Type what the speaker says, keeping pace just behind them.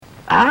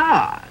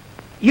Ah,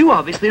 you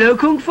obviously know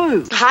Kung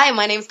Fu. Hi,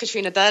 my name's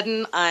Katrina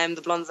Durden. I'm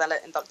the blonde zealot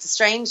in Doctor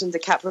Strange and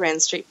DiCaprio in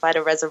Street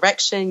Fighter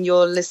Resurrection.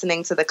 You're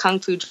listening to the Kung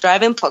Fu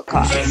Drive-In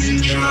Podcast.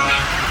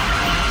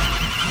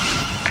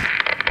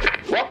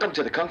 Welcome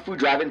to the Kung Fu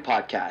Drive-In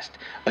Podcast.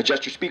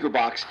 Adjust your speaker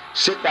box,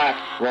 sit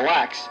back,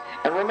 relax,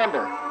 and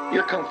remember,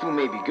 your Kung Fu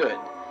may be good,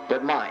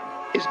 but mine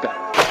is better.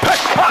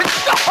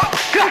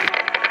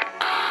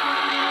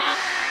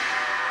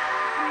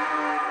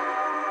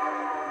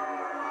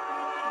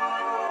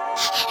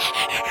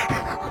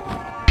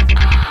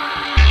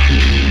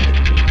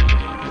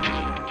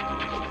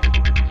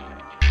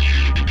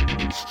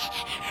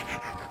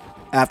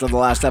 After the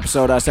last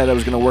episode, I said I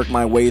was going to work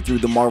my way through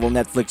the Marvel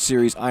Netflix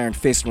series Iron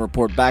Fist and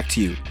report back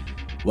to you.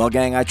 Well,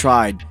 gang, I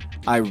tried.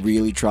 I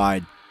really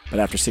tried. But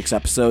after 6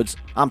 episodes,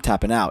 I'm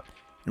tapping out.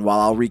 And while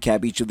I'll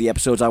recap each of the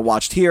episodes I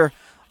watched here,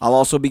 I'll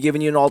also be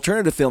giving you an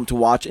alternative film to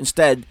watch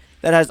instead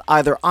that has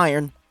either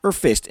Iron or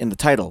Fist in the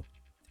title.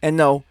 And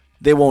no,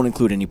 they won't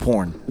include any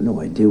porn. No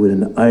idea what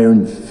an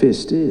Iron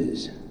Fist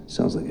is.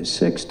 Sounds like a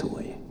sex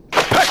toy.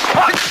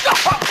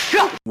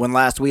 When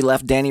last we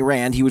left Danny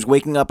Rand, he was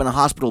waking up in a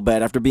hospital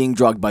bed after being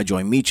drugged by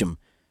Joy Meacham.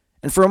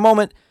 And for a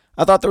moment,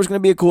 I thought there was going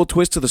to be a cool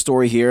twist to the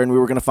story here, and we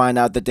were going to find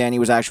out that Danny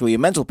was actually a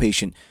mental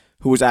patient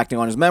who was acting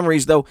on his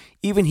memories, though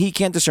even he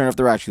can't discern if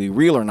they're actually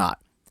real or not.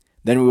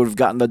 Then we would have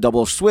gotten the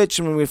double switch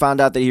when we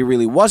found out that he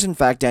really was in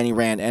fact Danny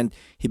Rand, and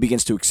he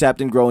begins to accept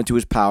and grow into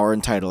his power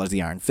and title as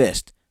the Iron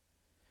Fist.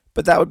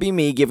 But that would be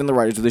me giving the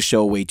writers of the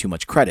show way too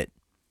much credit.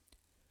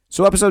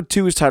 So episode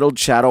 2 is titled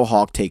Shadow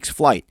Hawk Takes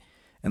Flight,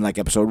 and like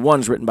episode 1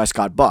 is written by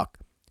Scott Buck.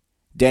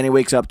 Danny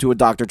wakes up to a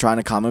doctor trying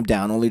to calm him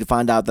down, only to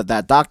find out that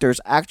that doctor is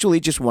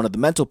actually just one of the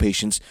mental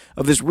patients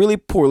of this really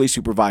poorly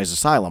supervised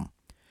asylum.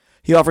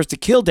 He offers to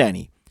kill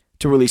Danny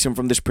to release him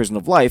from this prison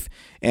of life,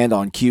 and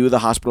on cue, the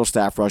hospital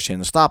staff rush in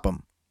to stop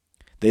him.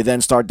 They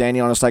then start Danny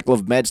on a cycle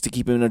of meds to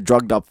keep him in a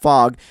drugged-up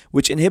fog,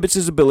 which inhibits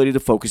his ability to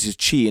focus his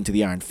chi into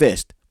the Iron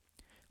Fist.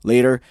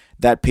 Later,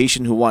 that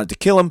patient who wanted to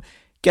kill him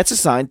gets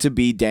assigned to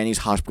be Danny's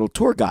hospital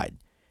tour guide,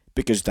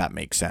 because that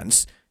makes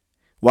sense.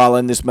 While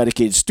in this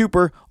medicated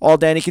stupor, all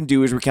Danny can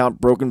do is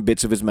recount broken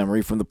bits of his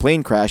memory from the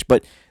plane crash,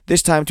 but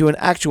this time to an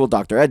actual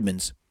Dr.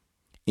 Edmonds.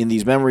 In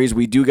these memories,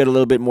 we do get a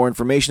little bit more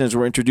information as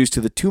we're introduced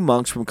to the 2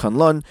 monks from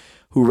Kunlun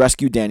who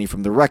rescue Danny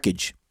from the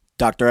wreckage.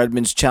 Dr.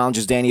 Edmonds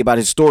challenges Danny about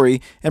his story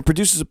and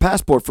produces a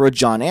passport for a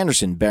John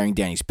Anderson bearing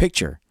Danny's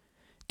picture.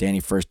 Danny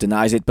first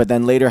denies it, but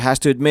then later has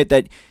to admit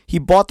that he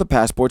bought the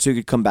passport so he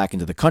could come back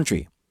into the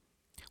country.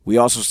 We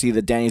also see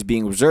that Danny is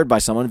being observed by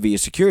someone via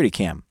security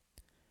cam.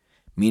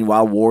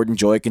 Meanwhile, Ward and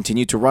Joy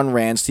continue to run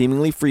Rand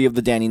seemingly free of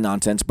the Danny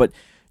nonsense, but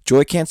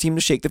Joy can't seem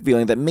to shake the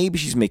feeling that maybe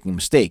she's making a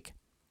mistake.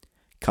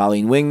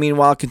 Colleen Wing,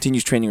 meanwhile,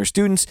 continues training her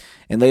students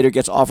and later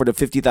gets offered a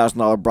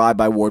 $50,000 bribe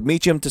by Ward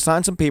Meacham to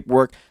sign some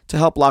paperwork to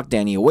help lock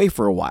Danny away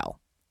for a while.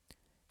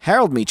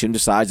 Harold Meacham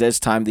decides that it's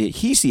time that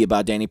he see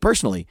about Danny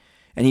personally,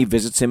 and he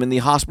visits him in the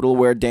hospital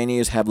where Danny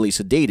is heavily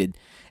sedated,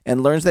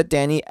 and learns that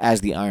Danny,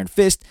 as the Iron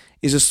Fist,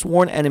 is a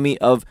sworn enemy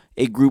of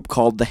a group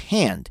called the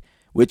Hand,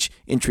 which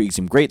intrigues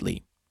him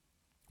greatly.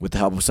 With the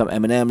help of some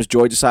M&Ms,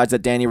 Joy decides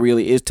that Danny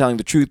really is telling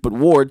the truth, but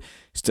Ward,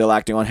 still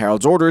acting on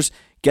Harold's orders,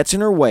 gets in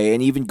her way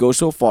and even goes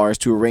so far as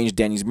to arrange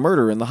Danny's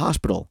murder in the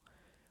hospital.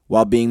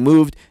 While being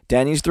moved,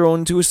 Danny is thrown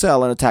into a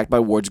cell and attacked by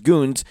Ward's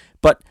goons,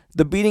 but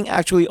the beating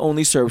actually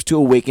only serves to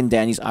awaken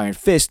Danny's Iron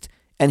Fist,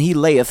 and he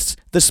layeth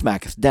the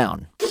smacketh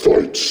down.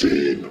 Fight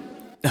scene.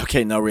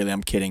 Okay, no, really,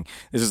 I'm kidding.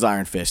 This is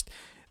Iron Fist.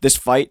 This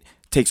fight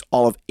takes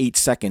all of 8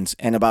 seconds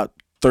and about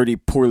 30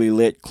 poorly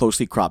lit,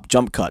 closely cropped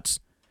jump cuts.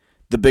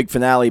 The big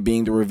finale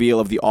being the reveal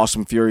of the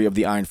awesome fury of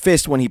the Iron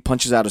Fist when he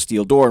punches out a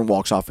steel door and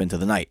walks off into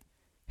the night.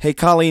 Hey,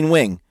 Colleen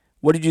Wing,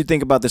 what did you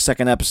think about the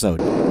second episode?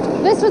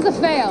 This was a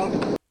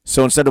fail.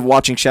 So instead of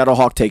watching Shadow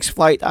Hawk Takes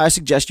Flight, I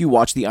suggest you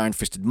watch The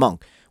Iron-Fisted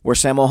Monk, where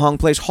Sammo Hung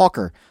plays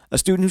Hawker, a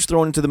student who's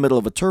thrown into the middle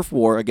of a turf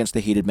war against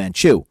the hated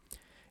Manchu.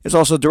 It's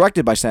also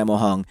directed by Sammo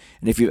Hung,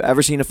 and if you've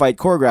ever seen a fight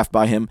choreographed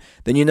by him,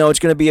 then you know it's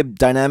going to be a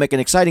dynamic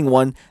and exciting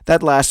one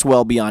that lasts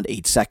well beyond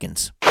 8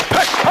 seconds.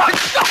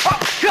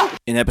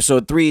 In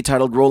episode 3,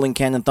 titled Rolling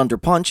Cannon Thunder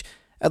Punch,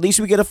 at least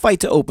we get a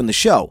fight to open the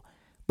show,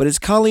 but it's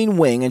Colleen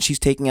Wing and she's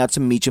taking out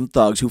some Meacham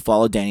thugs who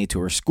follow Danny to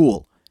her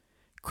school.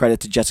 Credit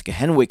to Jessica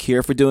Henwick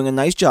here for doing a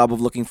nice job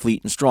of looking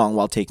fleet and strong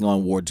while taking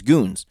on Ward's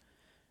goons.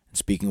 And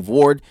speaking of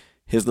Ward,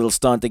 his little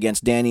stunt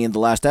against Danny in the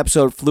last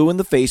episode flew in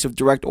the face of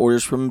direct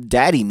orders from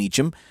Daddy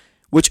Meacham,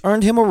 which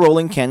earned him a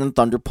Rolling Cannon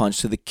Thunder Punch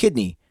to the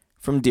kidney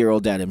from dear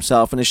old Dad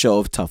himself in a show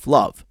of tough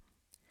love.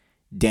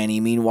 Danny,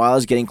 meanwhile,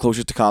 is getting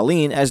closer to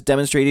Colleen, as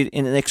demonstrated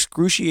in an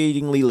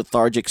excruciatingly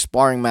lethargic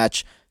sparring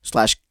match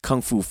 /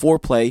 kung fu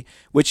foreplay,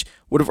 which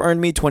would have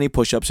earned me 20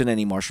 push-ups in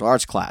any martial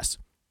arts class.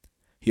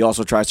 He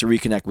also tries to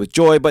reconnect with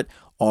Joy, but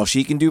all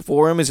she can do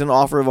for him is an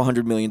offer of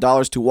 $100 million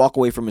to walk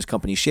away from his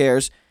company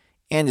shares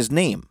and his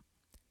name.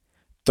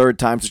 Third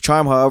time's the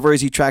charm, however,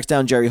 as he tracks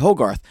down Jerry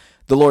Hogarth,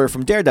 the lawyer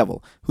from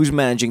Daredevil, who's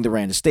managing the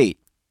Rand estate.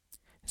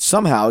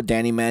 Somehow,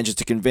 Danny manages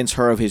to convince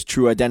her of his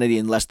true identity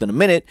in less than a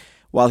minute,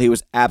 while he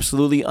was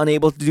absolutely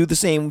unable to do the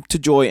same to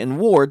Joy and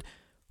Ward,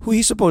 who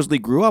he supposedly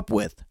grew up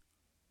with.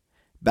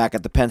 Back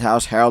at the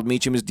penthouse, Harold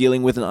Meacham is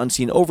dealing with an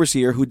unseen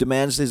overseer who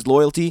demands his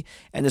loyalty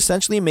and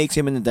essentially makes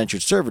him an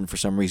indentured servant for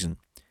some reason.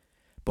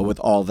 But with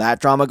all that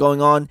drama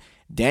going on,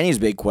 Danny's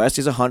big quest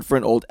is a hunt for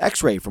an old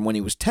x-ray from when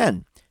he was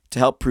 10 to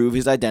help prove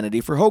his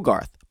identity for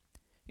Hogarth.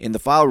 In the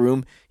file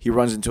room, he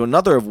runs into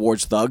another of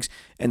Ward's thugs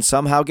and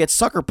somehow gets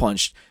sucker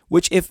punched,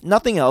 which, if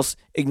nothing else,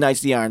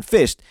 ignites the Iron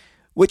Fist,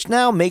 which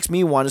now makes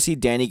me want to see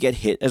Danny get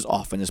hit as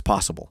often as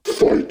possible.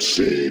 Fight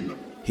scene.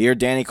 Here,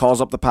 Danny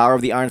calls up the power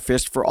of the Iron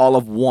Fist for all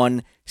of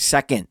 1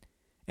 second,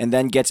 and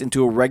then gets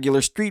into a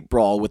regular street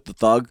brawl with the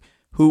thug,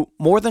 who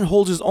more than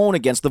holds his own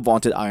against the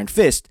vaunted Iron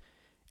Fist,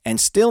 and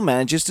still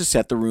manages to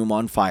set the room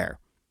on fire.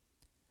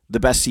 The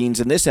best scenes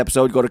in this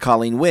episode go to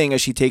Colleen Wing as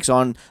she takes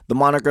on the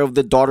moniker of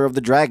the Daughter of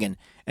the Dragon,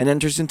 and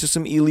enters into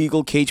some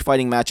illegal cage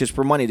fighting matches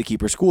for money to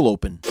keep her school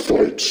open.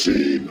 Fight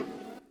scene.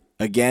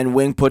 Again,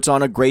 Wing puts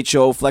on a great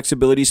show of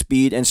flexibility,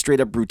 speed, and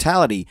straight-up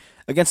brutality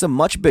against a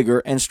much bigger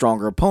and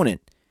stronger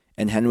opponent,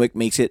 and Henwick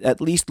makes it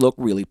at least look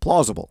really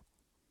plausible.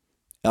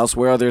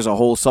 Elsewhere, there's a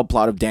whole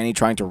subplot of Danny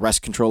trying to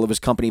wrest control of his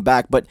company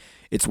back, but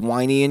it's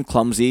whiny and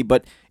clumsy,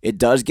 but it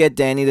does get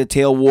Danny to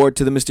tail Ward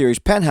to the mysterious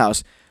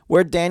penthouse,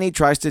 where Danny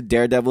tries to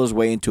daredevil his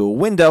way into a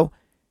window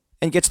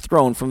and gets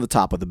thrown from the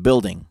top of the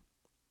building.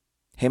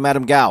 Hey,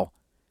 Madam Gao,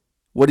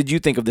 what did you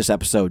think of this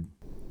episode?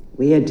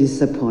 We are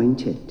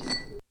disappointed.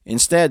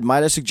 Instead,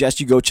 might I suggest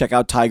you go check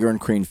out Tiger and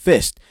Crane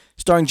Fist,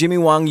 starring Jimmy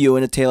Wang Yu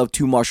in a tale of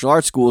two martial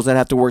arts schools that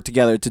have to work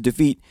together to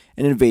defeat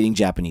an invading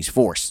Japanese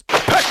force.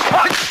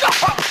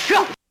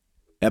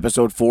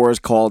 Episode 4 is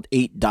called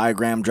 8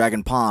 Diagram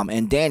Dragon Palm,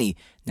 and Danny,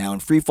 now in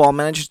freefall,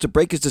 manages to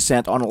break his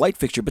descent on a light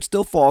fixture but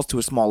still falls to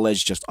a small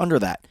ledge just under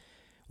that.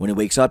 When he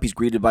wakes up, he's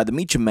greeted by the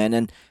Meacham men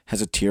and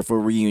has a tearful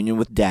reunion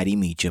with Daddy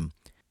Meacham.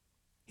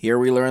 Here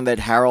we learn that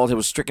Harold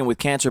was stricken with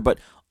cancer, but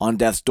on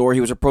death's door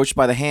he was approached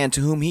by the Hand,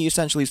 to whom he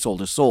essentially sold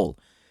his soul.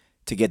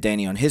 To get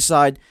Danny on his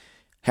side,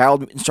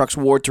 Harold instructs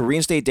Ward to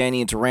reinstate Danny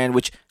into Rand,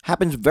 which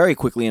happens very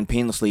quickly and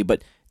painlessly,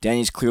 but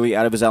Danny's clearly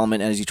out of his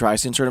element as he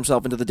tries to insert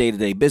himself into the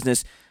day-to-day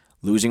business,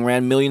 losing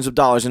Rand millions of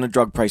dollars in a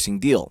drug pricing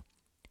deal.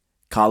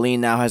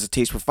 Colleen now has a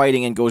taste for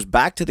fighting and goes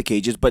back to the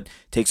cages, but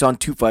takes on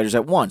 2 fighters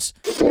at once.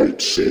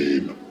 Fight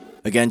scene.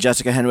 Again,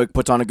 Jessica Henwick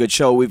puts on a good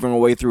show, weaving her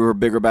way through her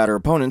bigger, badder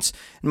opponents,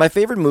 and my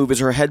favorite move is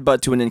her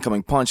headbutt to an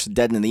incoming punch to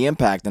deaden the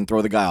impact and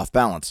throw the guy off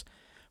balance.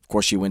 Of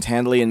course, she wins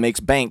handily and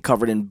makes bank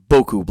covered in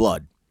Boku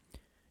blood.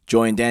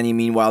 Joy and Danny,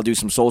 meanwhile, do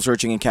some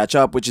soul-searching and catch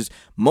up, which is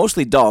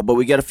mostly dull, but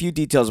we get a few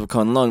details of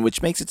Kunlun,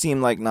 which makes it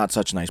seem like not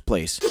such a nice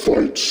place.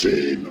 Fight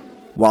scene.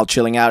 While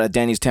chilling out at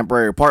Danny's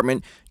temporary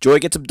apartment, Joy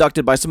gets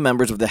abducted by some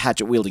members of the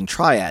hatchet-wielding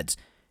triads.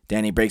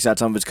 Danny breaks out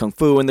some of his kung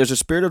fu, and there's a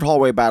spirited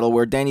hallway battle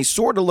where Danny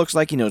sorta looks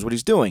like he knows what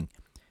he's doing.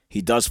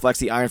 He does flex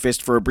the Iron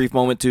Fist for a brief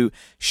moment to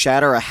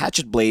shatter a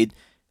hatchet blade,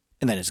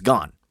 and then it's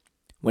gone.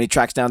 When he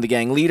tracks down the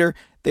gang leader,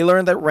 they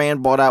learn that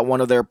Rand bought out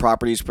one of their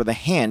properties for the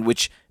Hand,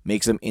 which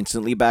makes them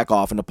instantly back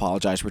off and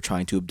apologize for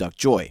trying to abduct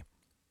Joy.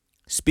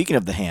 Speaking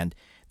of the Hand,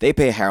 they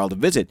pay Harold a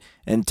visit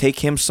and take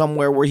him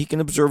somewhere where he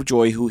can observe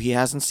Joy, who he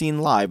hasn't seen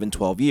live in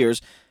 12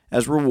 years,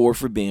 as reward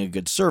for being a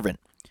good servant.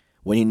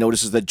 When he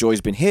notices that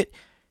Joy's been hit,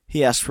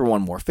 he asks for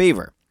one more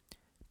favor.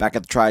 Back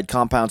at the Triad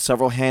compound,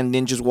 several Hand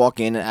ninjas walk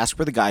in and ask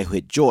for the guy who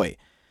hit Joy.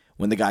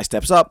 When the guy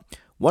steps up,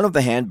 one of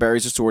the Hand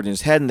buries a sword in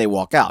his head and they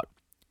walk out.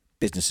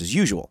 Business as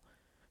usual.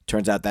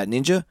 Turns out that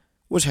ninja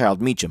was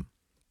Harold Meacham.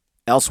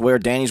 Elsewhere,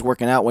 Danny's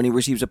working out when he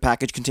receives a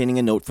package containing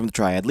a note from the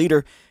Triad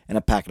leader and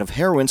a packet of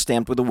heroin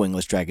stamped with a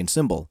wingless dragon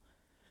symbol.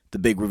 The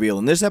big reveal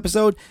in this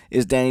episode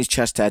is Danny's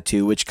chest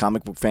tattoo, which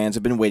comic book fans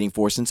have been waiting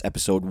for since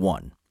episode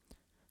 1.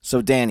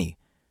 So Danny,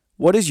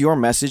 what is your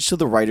message to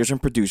the writers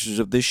and producers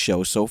of this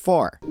show so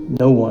far?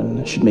 No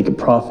one should make a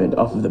profit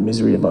off of the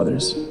misery of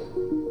others.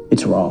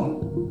 It's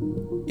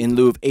wrong. In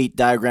lieu of 8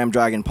 Diagram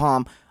Dragon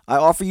Palm, I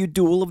offer you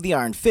Duel of the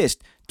Iron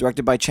Fist,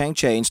 directed by Chang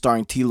Che and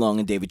starring T. Lung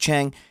and David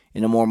Chang,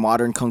 in a more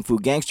modern kung fu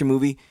gangster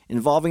movie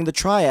involving the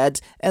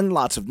triads and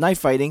lots of knife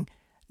fighting.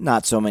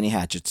 Not so many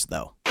hatchets,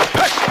 though.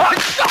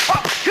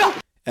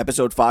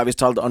 Episode 5 is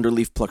titled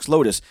Underleaf Plucks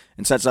Lotus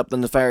and sets up the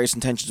nefarious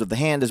intentions of the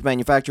Hand as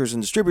manufacturers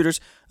and distributors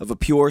of a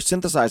pure,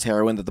 synthesized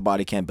heroin that the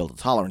body can't build a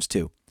tolerance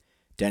to.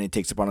 Danny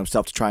takes upon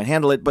himself to try and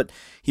handle it, but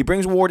he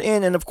brings Ward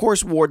in, and of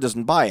course Ward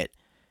doesn't buy it.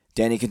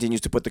 Danny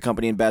continues to put the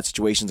company in bad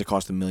situations that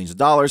cost them millions of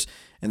dollars,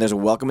 and there's a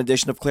welcome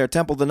addition of Claire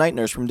Temple, the night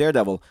nurse from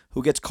Daredevil,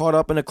 who gets caught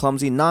up in a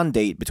clumsy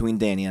non-date between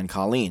Danny and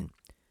Colleen.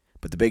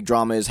 But the big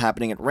drama is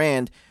happening at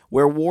Rand,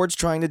 where Ward's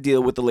trying to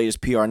deal with the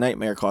latest PR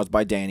nightmare caused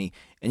by Danny,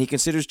 and he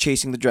considers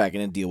chasing the dragon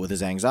and deal with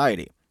his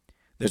anxiety.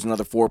 There's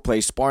another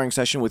foreplay sparring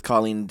session with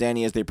Colleen and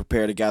Danny as they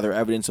prepare to gather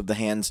evidence of the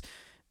Hand's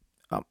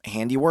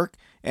handiwork,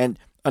 and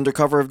under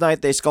cover of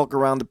night they skulk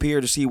around the pier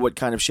to see what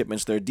kind of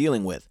shipments they're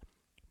dealing with.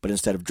 But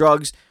instead of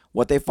drugs,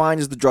 what they find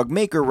is the drug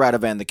maker,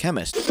 Radovan the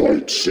chemist.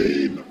 Fight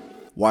scene.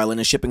 While in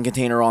a shipping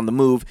container on the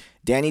move,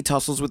 Danny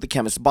tussles with the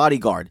chemist's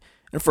bodyguard,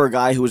 and for a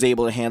guy who was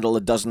able to handle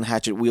a dozen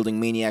hatchet-wielding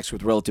maniacs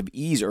with relative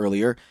ease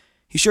earlier,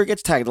 he sure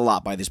gets tagged a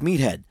lot by this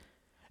meathead.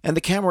 And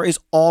the camera is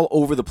all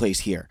over the place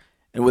here,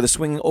 and with a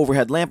swinging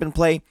overhead lamp in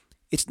play,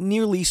 It's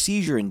nearly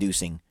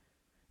seizure-inducing.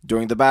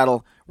 During the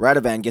battle,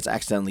 Radovan gets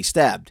accidentally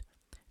stabbed.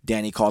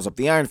 Danny calls up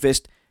the Iron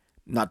Fist,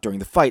 not during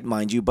the fight,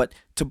 mind you, but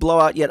to blow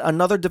out yet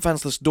another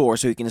defenseless door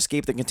so he can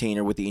escape the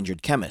container with the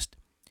injured chemist.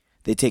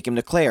 They take him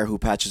to Claire, who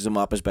patches him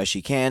up as best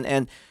she can,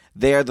 and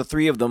there the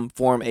three of them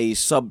form a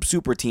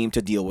sub-super team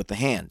to deal with the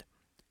Hand.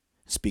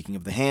 Speaking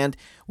of the Hand,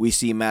 we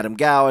see Madame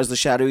Gao as the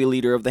shadowy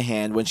leader of the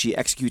Hand when she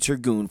executes her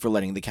goon for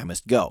letting the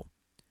chemist go.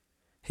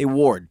 Hey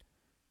Ward,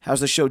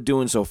 how's the show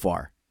doing so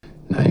far?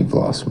 Now you've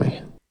lost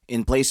me.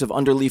 In place of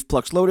Underleaf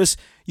Pluck's Lotus,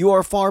 you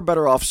are far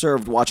better off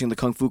served watching the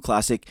kung fu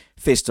classic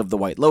Fist of the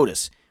White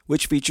Lotus,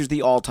 which features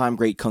the all-time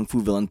great kung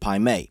fu villain Pai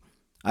Mei.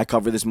 I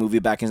covered this movie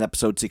back in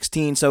episode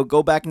 16, so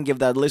go back and give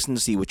that a listen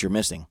to see what you're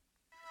missing.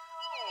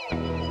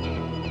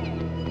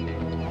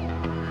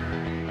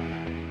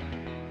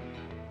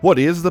 What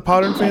is the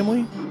Podern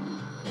Family?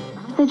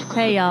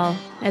 Hey y'all,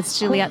 it's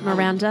Juliette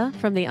Miranda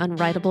from the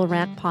Unwritable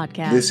Rant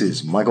podcast. This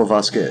is Michael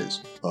Vasquez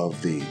of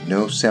the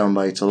No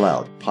Soundbites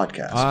Allowed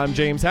podcast. I'm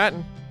James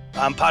Hatton.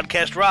 I'm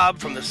Podcast Rob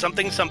from the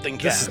Something Something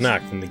Cast. This is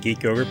Knock from the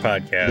Geek Ogre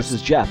podcast. This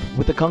is Jeff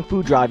with the Kung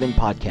Fu Drive-In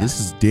podcast. This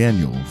is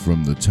Daniel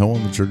from the Toe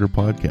on the Trigger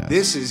podcast.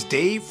 This is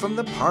Dave from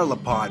the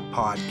Parlapod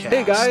podcast.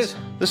 Hey guys,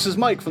 this is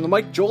Mike from the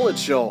Mike Jolett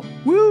Show.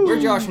 Woo! We're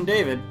Josh and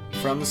David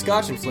from the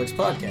Scotch and Flicks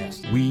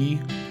podcast.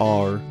 We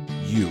are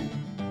you,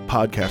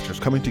 podcasters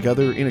coming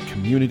together in a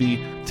community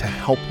to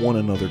help one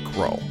another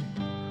grow.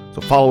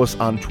 So follow us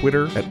on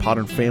Twitter at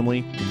Podern Family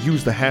and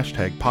use the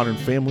hashtag Podern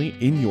Family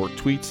in your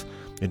tweets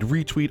and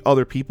retweet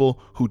other people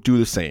who do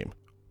the same.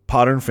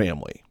 Podern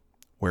Family,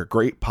 where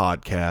great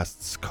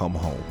podcasts come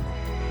home.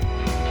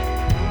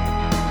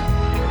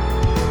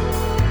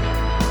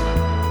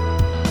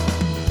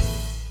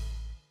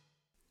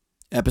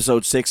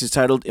 Episode 6 is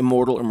titled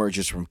Immortal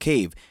Emerges from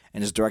Cave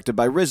and is directed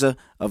by RZA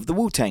of the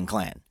Wu-Tang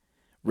Clan.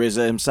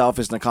 RZA himself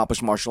is an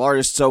accomplished martial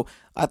artist, so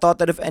I thought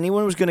that if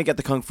anyone was going to get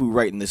the Kung Fu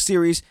right in this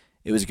series,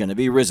 it was going to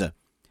be RZA.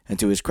 And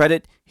to his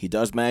credit, he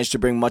does manage to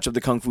bring much of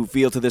the Kung Fu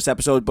feel to this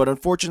episode, but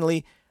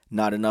unfortunately,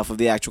 not enough of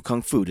the actual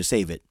Kung Fu to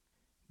save it.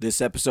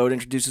 This episode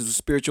introduces the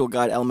spiritual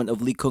guide element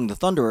of Li Kung the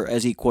Thunderer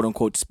as he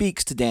quote-unquote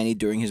speaks to Danny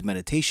during his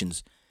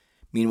meditations.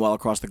 Meanwhile,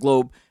 across the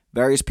globe,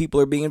 various people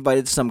are being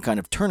invited to some kind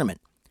of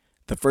tournament.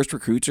 The first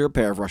recruits are a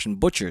pair of Russian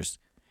butchers.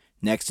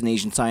 Next, an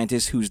Asian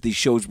scientist who's the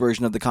show's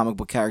version of the comic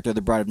book character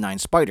the Bride of Nine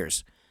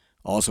Spiders.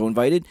 Also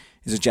invited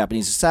is a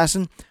Japanese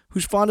assassin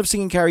who's fond of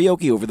singing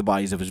karaoke over the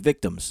bodies of his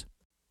victims.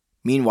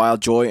 Meanwhile,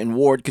 Joy and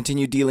Ward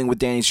continue dealing with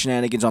Danny's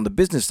shenanigans on the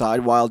business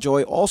side, while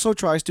Joy also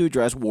tries to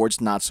address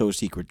Ward's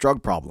not-so-secret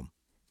drug problem.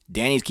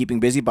 Danny's keeping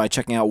busy by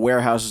checking out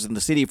warehouses in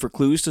the city for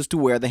clues as to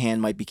where the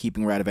Hand might be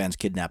keeping Radovan's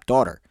kidnapped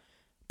daughter.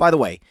 By the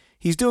way,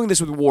 he's doing this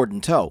with Ward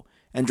in tow,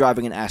 and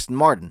driving an Aston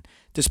Martin,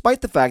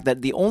 despite the fact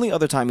that the only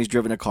other time he's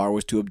driven a car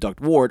was to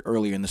abduct Ward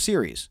earlier in the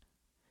series.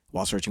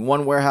 While searching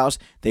one warehouse,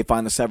 they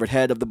find the severed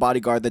head of the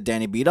bodyguard that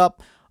Danny beat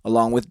up,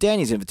 along with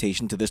Danny's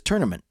invitation to this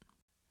tournament.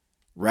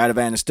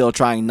 Radovan is still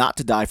trying not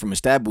to die from his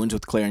stab wounds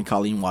with Claire and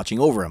Colleen watching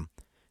over him.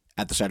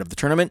 At the start of the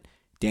tournament,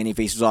 Danny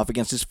faces off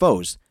against his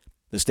foes,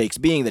 the stakes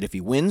being that if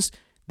he wins,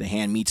 the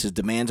Hand meets his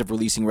demands of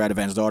releasing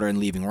Radovan's daughter and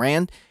leaving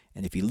Rand,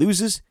 and if he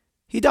loses,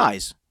 he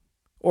dies.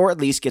 Or at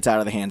least gets out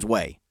of the Hand's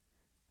way.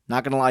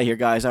 Not gonna lie here,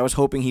 guys, I was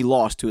hoping he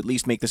lost to at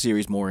least make the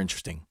series more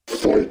interesting.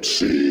 Fight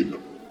scene.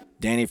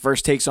 Danny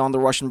first takes on the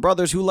Russian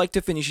brothers who like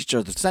to finish each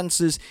other's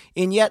sentences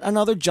in yet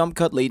another jump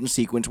cut laden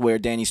sequence where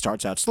Danny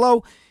starts out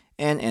slow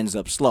and ends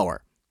up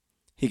slower.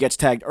 He gets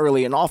tagged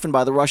early and often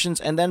by the Russians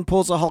and then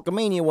pulls a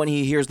Hulkamania when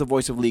he hears the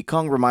voice of Li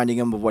Kung reminding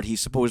him of what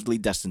he's supposedly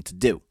destined to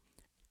do.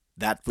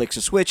 That flicks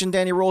a switch and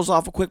Danny rolls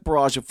off a quick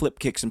barrage of flip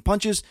kicks and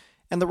punches,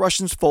 and the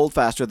Russians fold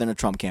faster than a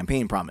Trump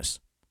campaign promise.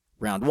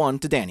 Round 1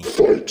 to Danny.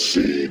 Fight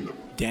scene.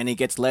 Danny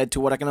gets led to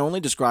what I can only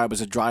describe as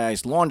a dry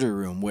ice laundry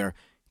room where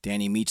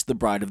Danny meets the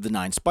Bride of the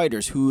Nine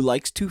Spiders who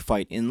likes to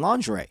fight in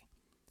lingerie.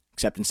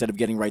 Except instead of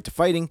getting right to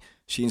fighting,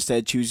 she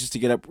instead chooses to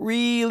get up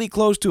really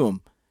close to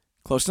him.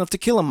 Close enough to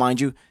kill him, mind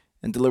you,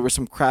 and deliver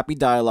some crappy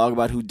dialogue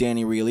about who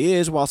Danny really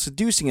is while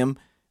seducing him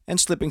and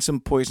slipping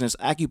some poisonous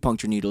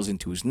acupuncture needles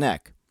into his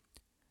neck.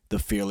 The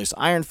fearless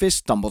Iron Fist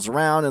stumbles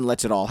around and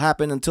lets it all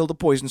happen until the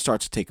poison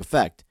starts to take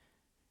effect.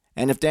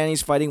 And if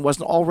Danny's fighting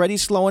wasn't already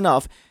slow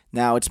enough,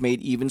 now it's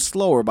made even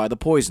slower by the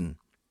poison.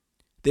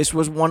 This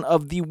was one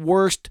of the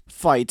worst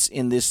fights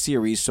in this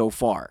series so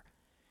far.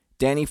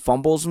 Danny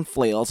fumbles and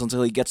flails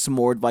until he gets some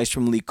more advice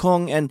from Li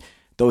Kung, and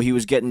though he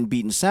was getting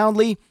beaten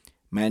soundly,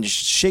 manages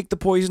to shake the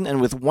poison and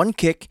with one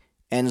kick,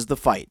 ends the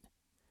fight.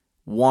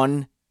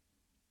 One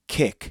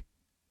kick.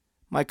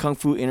 My Kung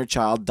Fu inner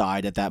child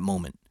died at that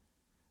moment.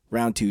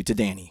 Round 2 to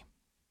Danny.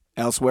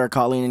 Elsewhere,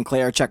 Colleen and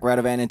Claire check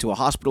Radovan into a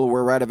hospital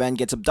where Radovan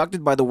gets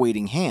abducted by the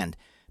waiting Hand,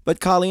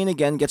 but Colleen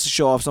again gets to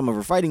show off some of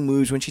her fighting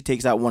moves when she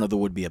takes out one of the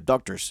would-be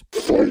abductors.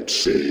 Fight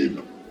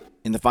scene.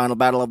 In the final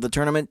battle of the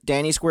tournament,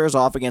 Danny squares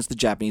off against the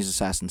Japanese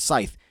assassin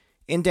Scythe,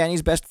 in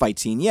Danny's best fight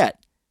scene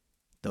yet.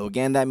 Though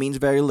again, that means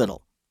very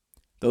little.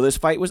 though this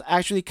fight was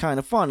actually kind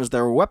of fun as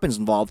there were weapons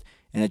involved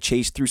and a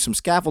chase through some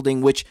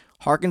scaffolding, which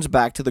harkens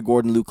back to the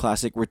Gordon Liu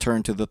classic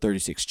Return to the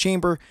 36th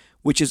Chamber,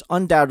 which is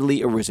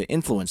undoubtedly a RZA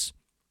influence.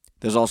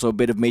 There's also a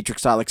bit of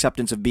Matrix-style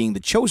acceptance of being the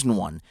chosen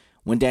one,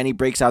 when Danny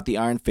breaks out the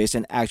Iron Fist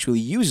and actually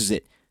uses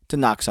it to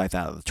knock Scythe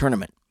out of the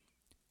tournament.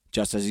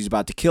 Just as he's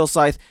about to kill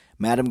Scythe,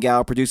 Madame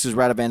Gao produces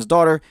Radavan's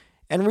daughter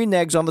and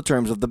reneges on the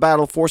terms of the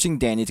battle, forcing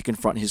Danny to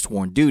confront his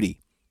sworn duty.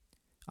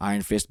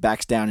 Iron Fist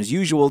backs down as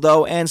usual,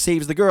 though, and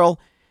saves the girl,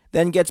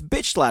 then gets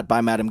bitch-slapped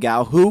by Madame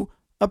Gao, who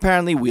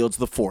apparently wields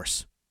the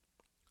Force.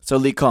 So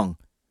Li Kung,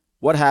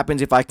 what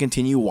happens if I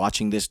continue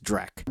watching this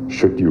dreck?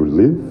 Should you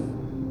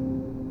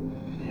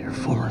live? Your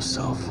former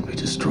self will be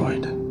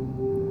destroyed.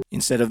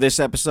 Instead of this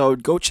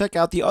episode, go check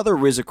out the other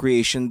RZA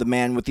creation, The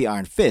Man with the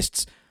Iron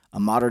Fists, a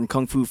modern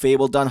kung fu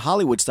fable done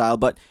Hollywood style,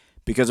 but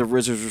because of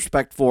RZA's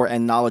respect for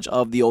and knowledge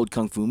of the old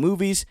kung fu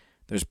movies,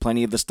 there's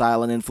plenty of the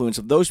style and influence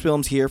of those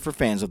films here for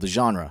fans of the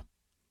genre.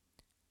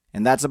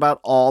 And that's about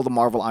all the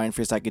Marvel Iron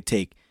Fist I could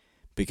take,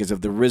 because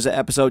if the RZA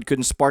episode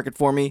couldn't spark it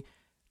for me,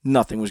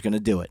 nothing was going to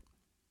do it.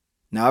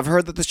 Now, I've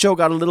heard that the show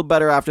got a little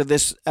better after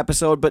this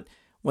episode, but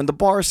when the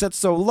bar is set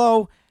so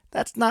low,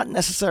 that's not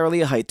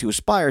necessarily a height to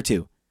aspire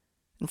to.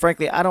 And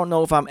frankly, I don't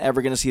know if I'm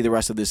ever going to see the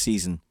rest of this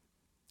season.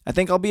 I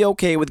think I'll be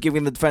okay with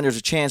giving the Defenders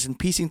a chance and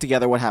piecing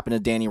together what happened to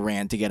Danny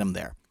Rand to get him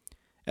there.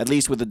 At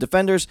least with the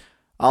Defenders,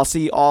 I'll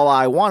see all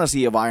I want to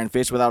see of Iron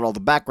Fist without all the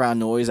background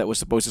noise that was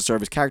supposed to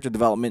serve as character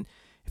development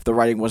if the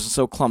writing wasn't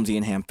so clumsy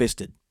and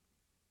ham-fisted.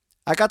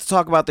 I got to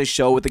talk about this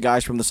show with the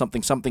guys from the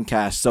Something Something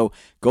cast, so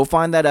go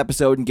find that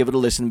episode and give it a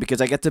listen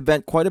because I get to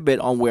vent quite a bit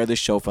on where this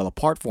show fell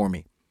apart for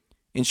me.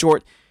 In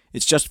short,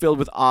 it's just filled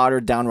with odd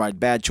or downright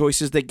bad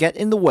choices that get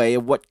in the way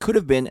of what could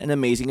have been an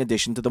amazing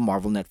addition to the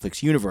Marvel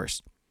Netflix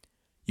universe.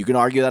 You can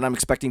argue that I'm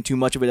expecting too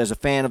much of it as a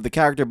fan of the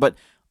character, but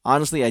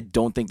honestly, I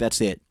don't think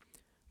that's it.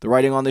 The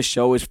writing on this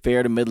show is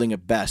fair to middling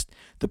at best.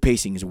 The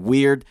pacing is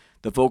weird,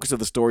 the focus of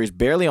the story is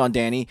barely on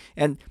Danny,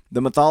 and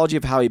the mythology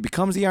of how he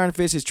becomes the Iron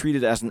Fist is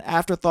treated as an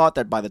afterthought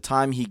that by the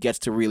time he gets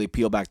to really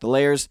peel back the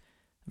layers,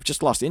 I've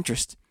just lost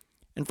interest.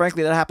 And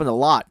frankly, that happened a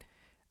lot.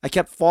 I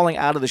kept falling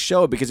out of the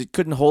show because it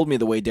couldn't hold me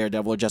the way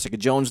Daredevil or Jessica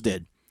Jones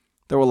did.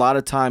 There were a lot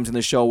of times in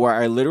the show where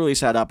I literally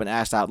sat up and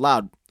asked out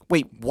loud,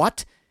 "Wait,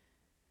 what?"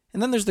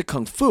 And then there's the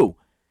kung fu,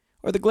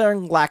 or the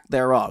glaring lack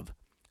thereof.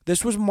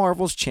 This was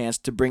Marvel's chance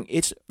to bring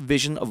its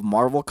vision of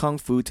Marvel kung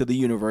fu to the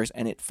universe,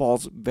 and it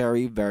falls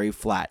very, very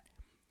flat.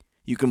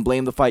 You can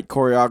blame the fight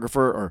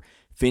choreographer or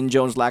Finn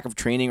Jones' lack of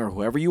training or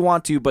whoever you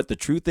want to, but the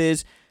truth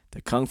is,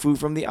 the kung fu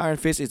from the Iron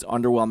Fist is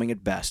underwhelming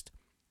at best.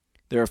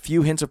 There are a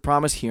few hints of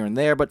promise here and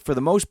there, but for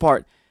the most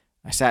part,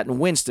 I sat and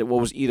winced at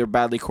what was either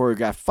badly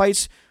choreographed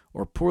fights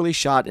or poorly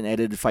shot and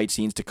edited fight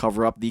scenes to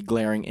cover up the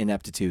glaring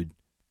ineptitude.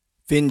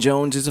 Finn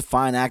Jones is a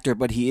fine actor,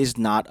 but he is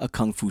not a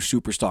kung fu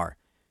superstar.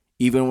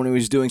 Even when he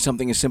was doing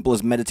something as simple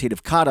as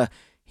meditative kata,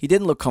 he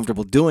didn't look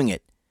comfortable doing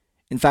it.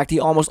 In fact, he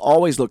almost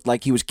always looked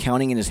like he was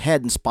counting in his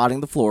head and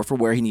spotting the floor for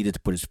where he needed to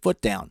put his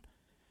foot down.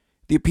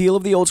 The appeal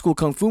of the old school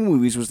kung fu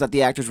movies was that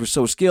the actors were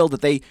so skilled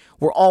that they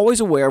were always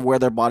aware of where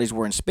their bodies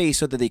were in space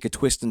so that they could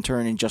twist and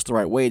turn in just the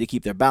right way to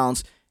keep their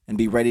balance and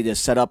be ready to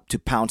set up to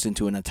pounce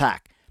into an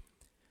attack.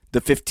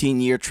 The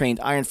 15-year trained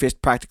Iron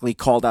Fist practically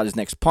called out his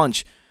next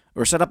punch,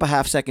 or set up a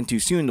half second too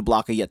soon to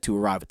block a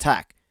yet-to-arrive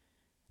attack.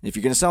 And if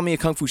you're going to sell me a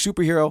kung fu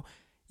superhero,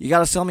 you got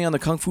to sell me on the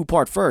kung fu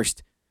part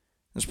first.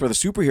 As for the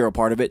superhero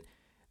part of it,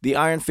 the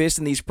Iron Fist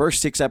in these first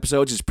 6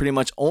 episodes is pretty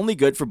much only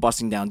good for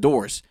busting down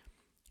doors.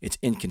 It's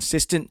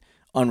inconsistent,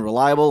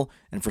 unreliable,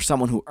 and for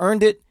someone who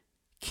earned it,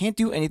 can't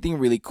do anything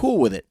really cool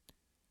with it.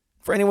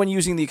 For anyone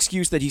using the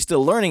excuse that he's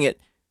still learning it,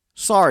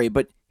 sorry,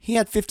 but he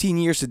had 15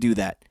 years to do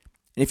that.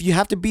 And if you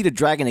have to beat a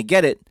dragon to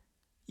get it,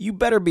 you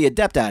better be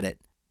adept at it.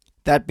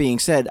 That being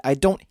said, I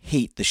don't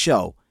hate the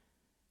show.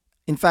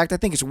 In fact, I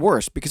think it's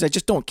worse because I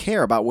just don't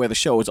care about where the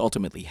show is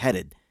ultimately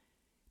headed.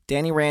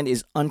 Danny Rand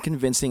is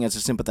unconvincing as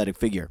a sympathetic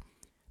figure.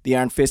 The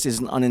Iron Fist is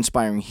an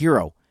uninspiring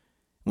hero.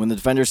 When the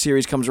Defenders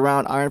series comes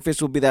around, Iron Fist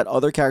will be that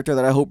other character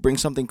that I hope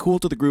brings something cool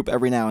to the group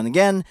every now and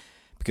again,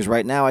 because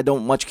right now I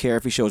don't much care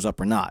if he shows up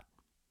or not.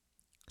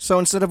 So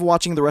instead of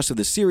watching the rest of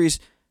this series,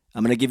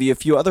 I'm going to give you a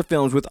few other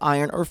films with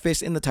Iron or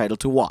Fist in the title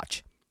to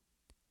watch.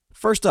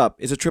 First up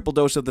is a triple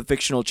dose of the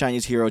fictional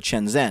Chinese hero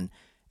Chen Zhen,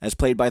 as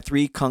played by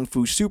 3 kung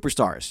fu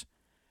superstars.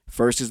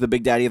 First is the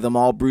big daddy of them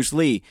all, Bruce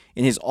Lee,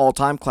 in his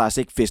all-time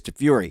classic Fist of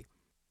Fury.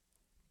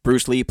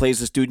 Bruce Lee plays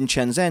the student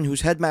Chen Zhen,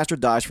 whose headmaster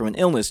dies from an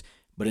illness,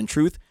 but in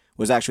truth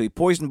was actually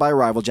poisoned by a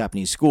rival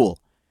Japanese school.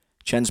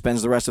 Chen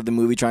spends the rest of the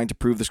movie trying to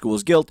prove the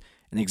school's guilt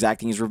and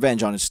exacting his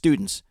revenge on his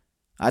students.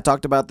 I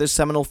talked about this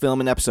seminal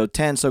film in episode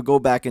 10, so go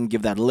back and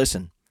give that a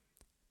listen.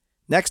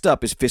 Next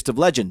up is Fist of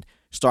Legend,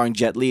 starring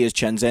Jet Li as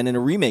Chen Zhen in a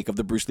remake of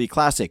the Bruce Lee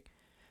classic.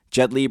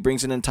 Jet Li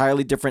brings an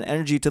entirely different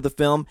energy to the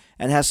film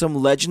and has some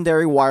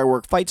legendary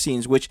wirework fight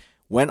scenes which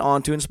went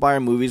on to inspire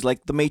movies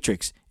like The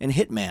Matrix and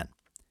Hitman.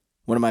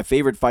 One of my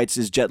favorite fights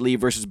is Jet Li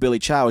versus Billy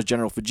Chow as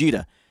General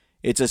Fujita.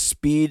 It's a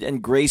speed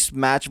and grace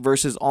match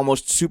versus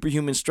almost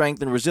superhuman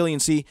strength and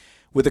resiliency,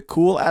 with a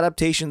cool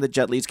adaptation that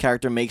Jet Li's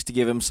character makes to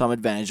give him some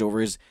advantage over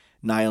his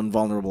nigh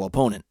invulnerable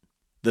opponent.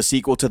 The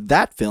sequel to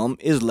that film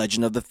is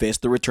Legend of the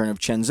Fist: The Return of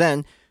Chen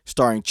Zhen,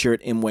 starring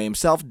Chirrut Imwe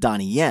himself,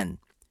 Donnie Yen.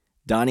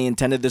 Donnie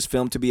intended this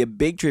film to be a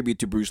big tribute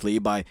to Bruce Lee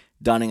by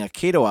donning a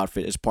Kato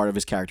outfit as part of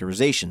his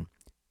characterization.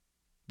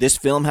 This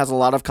film has a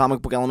lot of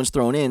comic book elements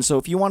thrown in, so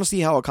if you want to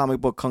see how a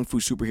comic book kung fu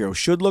superhero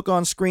should look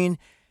on screen,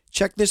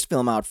 check this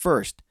film out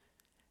first.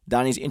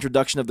 Donnie's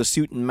introduction of the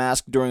suit and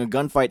mask during a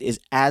gunfight is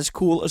as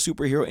cool a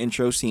superhero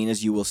intro scene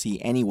as you will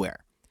see anywhere.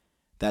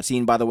 That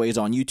scene, by the way, is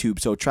on YouTube,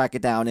 so track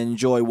it down and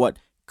enjoy what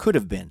could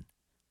have been.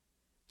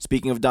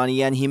 Speaking of Donnie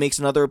Yen, he makes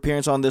another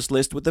appearance on this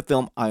list with the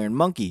film Iron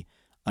Monkey,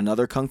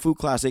 another kung fu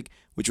classic,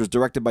 which was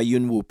directed by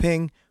Yuen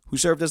Woo-ping, who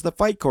served as the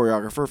fight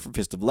choreographer for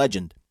Fist of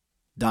Legend.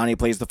 Donnie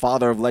plays the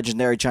father of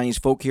legendary Chinese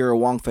folk hero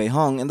Wong Fei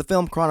Hung, and the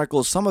film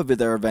chronicles some of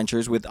their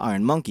adventures with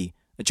Iron Monkey,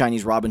 a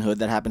Chinese Robin Hood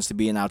that happens to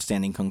be an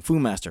outstanding kung fu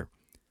master.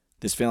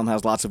 This film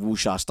has lots of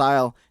wuxia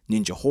style,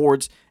 ninja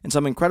hordes, and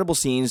some incredible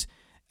scenes,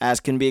 as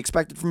can be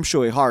expected from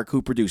Tsui Hark,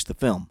 who produced the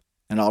film.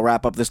 And I'll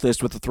wrap up this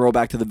list with a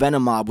throwback to the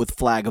Venom Mob with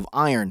Flag of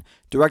Iron,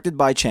 directed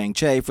by Chang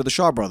Che for the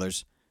Shaw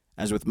Brothers.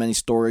 As with many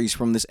stories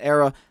from this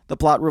era, the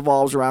plot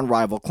revolves around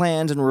rival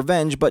clans and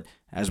revenge, but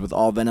as with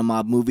all Venom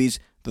Mob movies,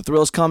 the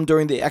thrills come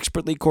during the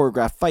expertly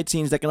choreographed fight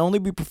scenes that can only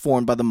be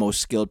performed by the most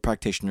skilled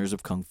practitioners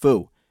of kung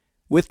fu,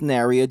 with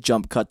nary a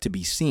jump cut to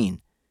be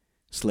seen.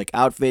 Slick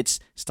outfits,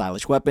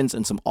 stylish weapons,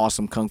 and some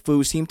awesome kung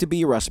fu seem to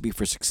be a recipe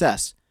for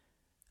success.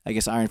 I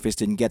guess Iron Fist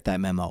didn't get that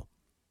memo.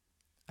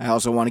 I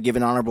also want to give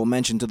an honorable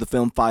mention to the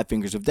film Five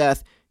Fingers of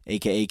Death,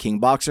 aka King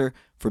Boxer,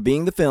 for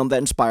being the film that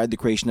inspired the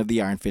creation of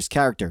the Iron Fist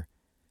character.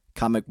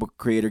 Comic book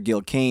creator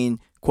Gil Kane,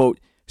 quote,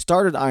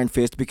 started Iron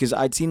Fist because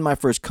I'd seen my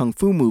first kung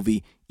fu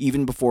movie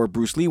even before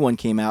Bruce Lee one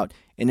came out,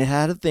 and it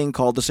had a thing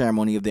called the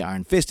Ceremony of the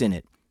Iron Fist in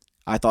it.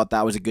 I thought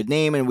that was a good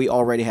name, and we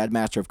already had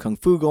Master of Kung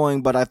Fu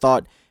going, but I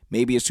thought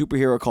maybe a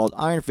superhero called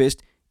Iron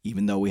Fist,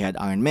 even though we had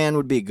Iron Man,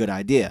 would be a good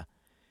idea.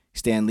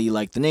 Stan Lee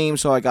liked the name,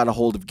 so I got a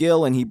hold of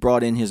Gil, and he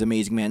brought in his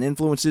Amazing Man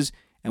influences,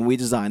 and we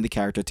designed the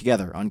character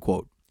together,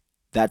 unquote.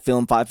 That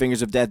film, Five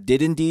Fingers of Death,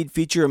 did indeed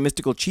feature a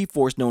mystical chief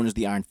force known as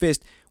the Iron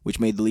Fist, which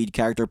made the lead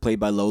character played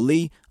by Lo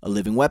Li a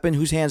living weapon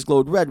whose hands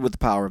glowed red with the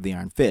power of the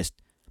Iron Fist.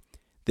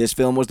 This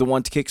film was the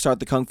one to kickstart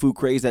the kung fu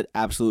craze that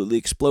absolutely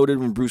exploded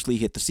when Bruce Lee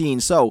hit the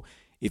scene, so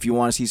if you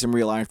want to see some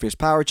real Iron Fist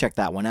power, check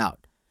that one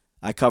out.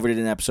 I covered it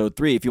in episode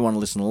 3 if you want to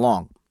listen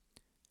along.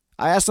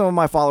 I asked some of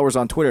my followers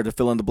on Twitter to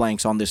fill in the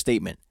blanks on this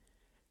statement.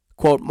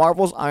 Quote,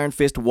 Marvel's Iron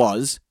Fist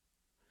was,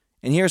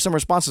 and here are some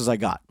responses I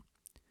got.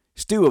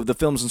 Stu of the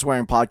Films and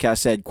Swearing podcast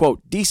said,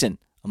 quote, decent,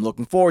 I'm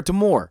looking forward to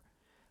more.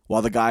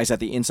 While the guys at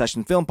the In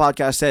Session Film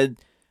podcast said,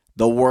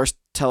 the worst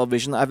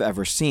television I've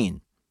ever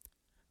seen.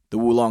 The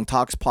Wulong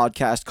Talks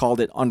podcast called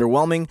it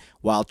underwhelming,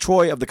 while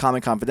Troy of the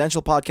Comic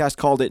Confidential podcast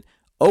called it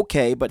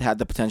okay, but had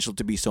the potential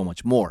to be so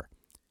much more.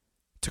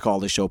 To call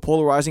this show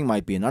polarizing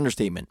might be an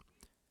understatement.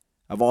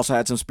 I've also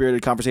had some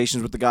spirited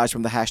conversations with the guys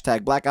from the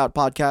Hashtag Blackout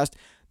podcast,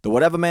 the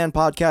Whatever Man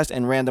podcast,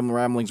 and Random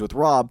Ramblings with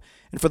Rob,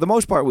 and for the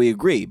most part we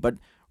agree, but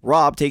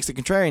Rob takes the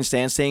contrarian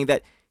stance, saying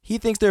that he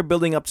thinks they're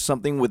building up to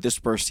something with this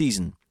first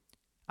season.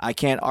 I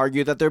can't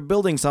argue that they're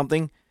building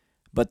something,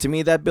 but to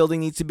me that building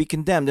needs to be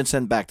condemned and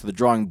sent back to the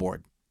drawing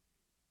board.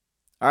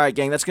 Alright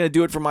gang, that's going to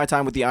do it for my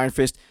time with the Iron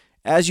Fist.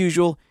 As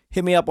usual,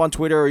 hit me up on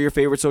Twitter or your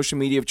favorite social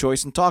media of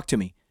choice and talk to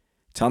me.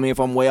 Tell me if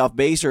I'm way off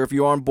base or if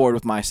you're on board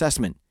with my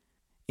assessment.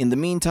 In the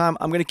meantime,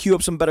 I'm going to queue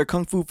up some better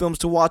kung fu films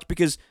to watch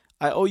because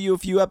I owe you a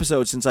few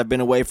episodes since I've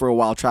been away for a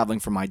while traveling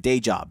for my day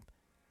job.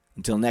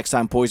 Until next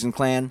time, Poison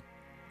Clan,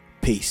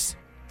 peace.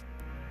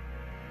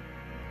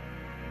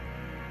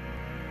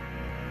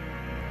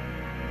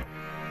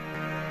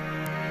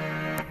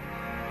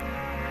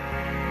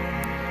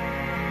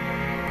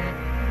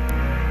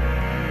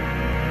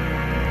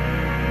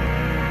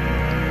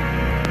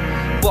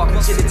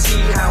 Walking to the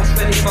tea house,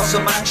 ready for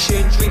some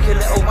action. Drink a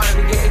little wine,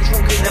 we're getting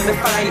drunk and then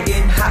we're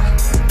fighting.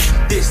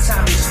 Ha! This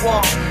time it's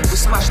war. We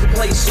smash the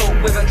place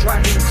up with a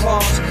dragon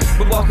claws.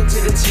 We're walking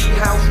to the tea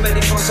house,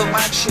 ready for some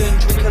action.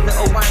 Drink a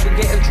little wine, we're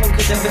getting drunk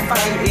and then we're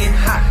fighting.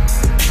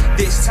 Ha!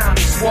 This time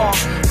it's war.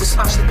 We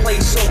smash the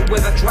place up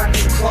with a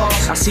dragon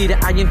claws. I see the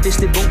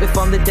iron-fisted monk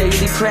from the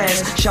daily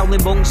prayers.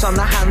 Shaolin monks on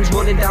their hands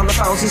running down the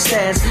 1,000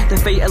 stairs. The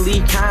fate of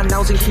Li Khan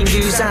now's in King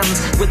Yu's hands.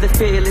 With the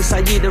fearless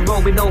Aida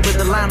roaming over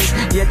the land.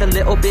 Yeah, the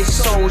little big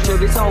soldier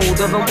is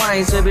older and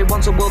wiser. He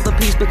wants a world of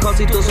peace because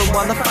he doesn't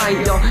want to fight,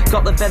 yo.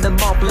 Got the venom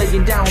mob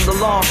laying down the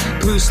law.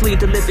 Bruce Lee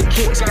delivered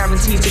kicks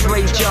guaranteed to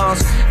break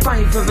jaws.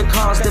 Fight for the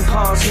cause, then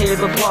pause, hear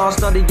applause.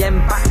 Not the end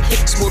back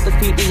kicks will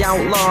defeat the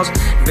outlaws.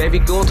 Very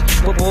good,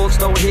 but balls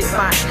don't hit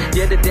back.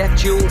 Yeah, the death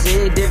jewels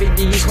here, David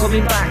Lee's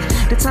coming back.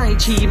 The Tai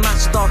Chi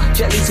master,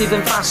 Jet Li's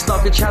even faster.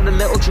 Could chant a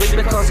little drink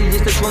because he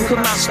is the drunken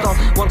master.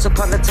 Once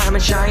upon a time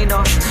in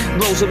China,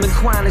 Rosamund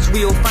Kwan is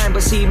real fine,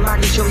 but see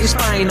Maggie show your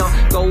spine.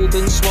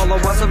 Golden Swallow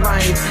has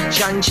arrived.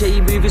 Shang-Chi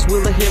movies,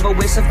 will the hero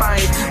will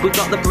survive? We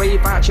got the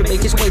brave archer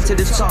make his way to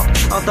the top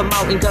of the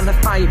mountain, gonna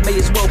fight, may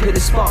as well pick the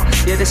spot.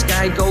 Yeah, the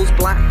sky goes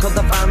black, attack of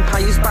the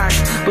vampire's back.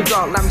 We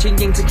got Lam Jing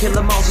Ying to kill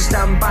them all, so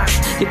stand back.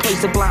 He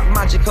plays the black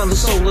magic on the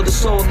soul of the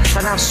sword,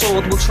 and our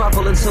sword will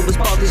travel until his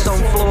body's on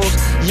floors.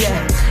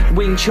 Yeah,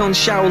 Wing Chun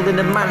Shaolin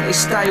and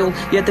Mantis style.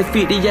 Yeah,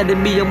 defeat the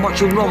enemy and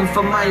watch him run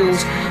for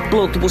miles.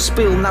 Blood will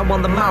spill now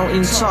on the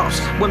mountain tops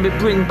when we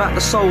bring back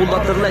the soul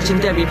of the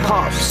legendary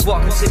Pops.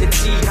 Welcome to the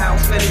tea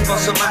house, ready for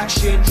some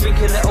action. Drink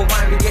a little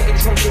wine, we're getting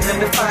drunk and then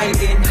we're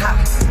fighting.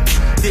 Ha!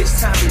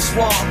 This time it's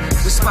war.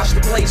 We smash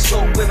the place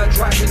up with our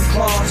dragon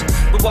claws.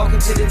 We're walking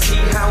to the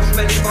tea house,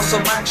 ready for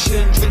some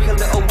action. Drink a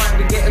little wine,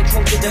 we're getting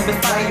drunk and then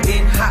we're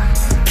fighting.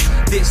 Ha!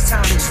 This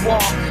time it's war.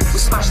 We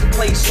smash the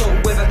place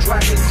up with a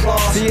dragon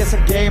claws. See, it's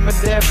a game of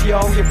death, yo.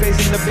 You're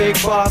facing the big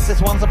boss.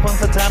 It's once upon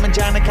a time in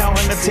China,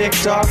 counting the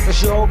tick-tock. The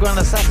Shogun,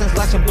 assassins,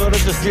 slashing blood, or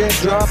just drip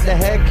drop. The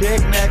head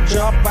kick, neck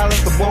chop,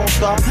 balance the won't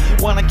stop.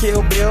 Wanna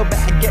kill Bill,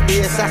 better get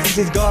the assassins.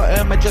 He's got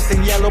Irma just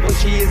in yellow, but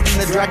she is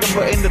in the dragon,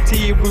 but in the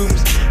tea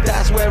rooms.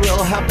 That's where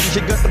it'll happen. She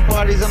got the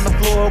bodies on the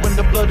floor when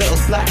the blood it'll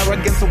splatter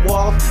against the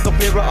wall. No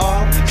fear at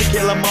all to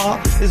kill them all.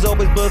 There's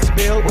always blood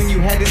spilled when you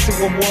head into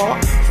a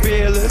war.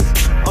 Fearless,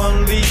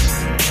 unleashed.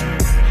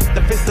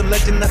 The fist of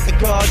legend that they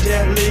call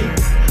Jet Li.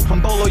 I'm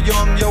Bolo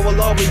Young, yo,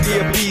 will always be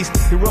a beast.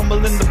 You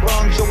rumble in the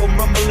Bronx, yo, will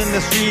rumble in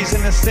the streets.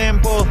 And it's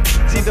simple,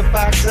 see the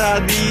facts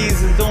are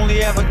these. There's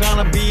only ever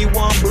gonna be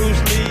one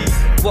Bruce Lee.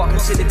 Welcome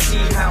to the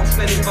tea house,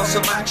 ready for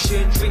some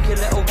action. Drink a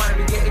little wine,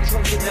 we're getting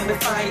drunk and then we're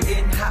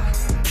fighting.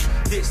 Ha!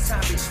 This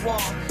time it's war.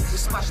 We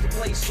smash the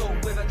place up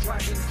with our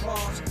dragon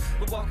claws.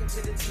 We're walking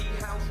to the tea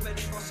house,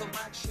 ready for some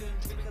action.